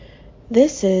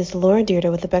This is Laura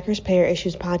Deirdre with the Becker's Payer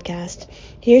Issues podcast.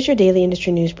 Here's your daily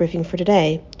industry news briefing for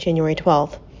today, January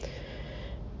 12th.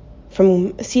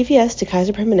 From CVS to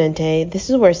Kaiser Permanente, this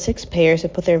is where 6 payers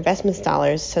have put their investments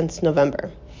dollars since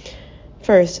November.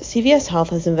 First, CVS Health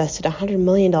has invested $100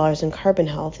 million in Carbon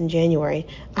Health in January,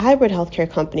 a hybrid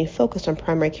healthcare company focused on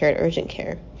primary care and urgent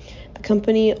care. The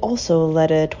company also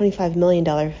led a $25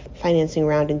 million financing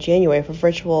round in January for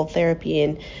virtual therapy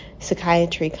and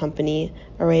psychiatry company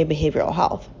Array Behavioral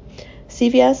Health.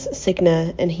 CVS,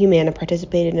 Cigna, and Humana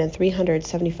participated in a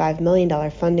 $375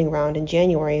 million funding round in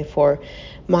January for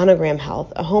Monogram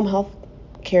Health, a home health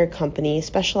care company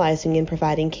specializing in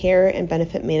providing care and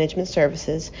benefit management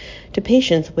services to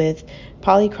patients with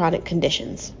polychronic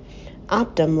conditions.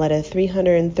 Optum led a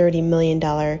 $330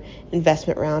 million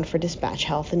investment round for Dispatch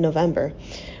Health in November,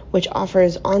 which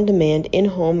offers on-demand,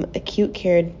 in-home acute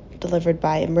care delivered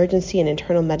by emergency and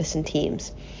internal medicine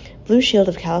teams. Blue Shield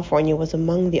of California was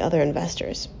among the other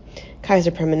investors.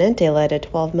 Kaiser Permanente led a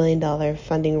 $12 million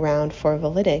funding round for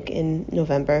Validic in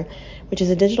November, which is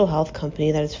a digital health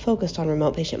company that is focused on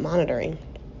remote patient monitoring.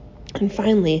 And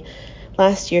finally,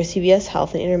 last year, CVS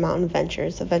Health and Intermountain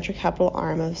Ventures, a venture capital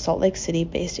arm of Salt Lake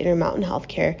City-based Intermountain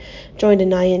Healthcare, joined a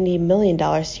 $90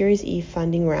 million Series E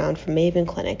funding round from Maven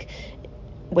Clinic,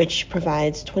 which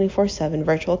provides 24/7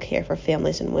 virtual care for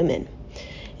families and women.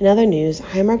 In other news,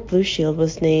 Highmark Blue Shield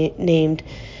was named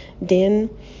Dan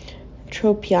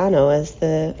Tropiano as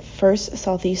the first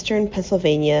Southeastern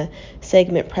Pennsylvania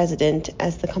segment president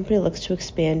as the company looks to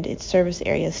expand its service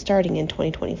areas starting in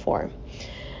 2024.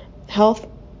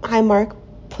 Highmark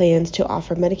plans to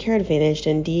offer Medicare Advantage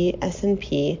and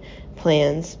DSNP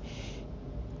plans,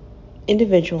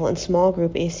 individual and small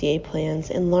group ACA plans,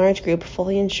 and large group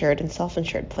fully insured and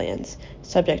self-insured plans,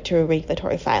 subject to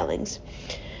regulatory filings.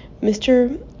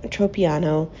 Mr.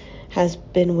 Tropiano has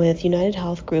been with United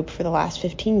Health Group for the last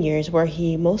 15 years, where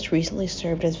he most recently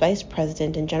served as vice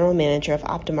president and general manager of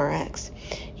OptumRx.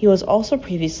 He was also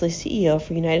previously CEO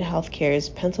for United Healthcare's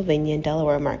Pennsylvania and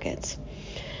Delaware markets.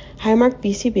 Highmark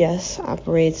BCBS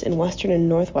operates in western and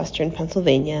northwestern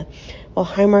Pennsylvania, while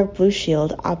Highmark Blue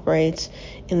Shield operates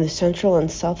in the central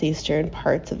and southeastern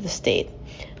parts of the state.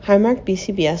 Highmark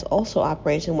BCBS also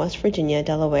operates in West Virginia,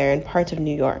 Delaware, and parts of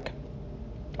New York.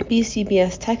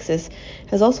 BCBS Texas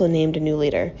has also named a new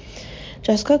leader.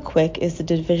 Jessica Quick is the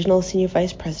Divisional Senior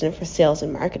Vice President for Sales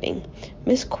and Marketing.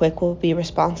 Ms. Quick will be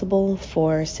responsible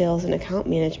for sales and account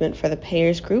management for the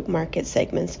payers group market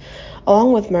segments,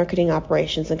 along with marketing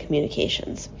operations and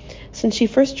communications. Since she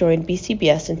first joined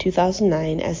BCBS in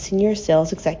 2009 as Senior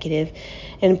Sales Executive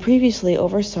and previously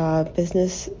oversaw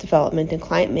business development and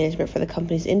client management for the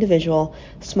company's individual,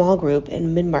 small group,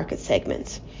 and mid-market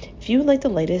segments. If you would like the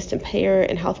latest in payer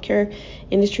and healthcare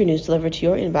industry news delivered to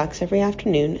your inbox every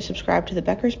afternoon, subscribe to the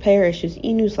Becker's Payer Issues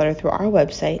e-newsletter through our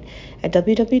website at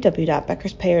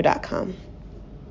www.beckerspayer.com.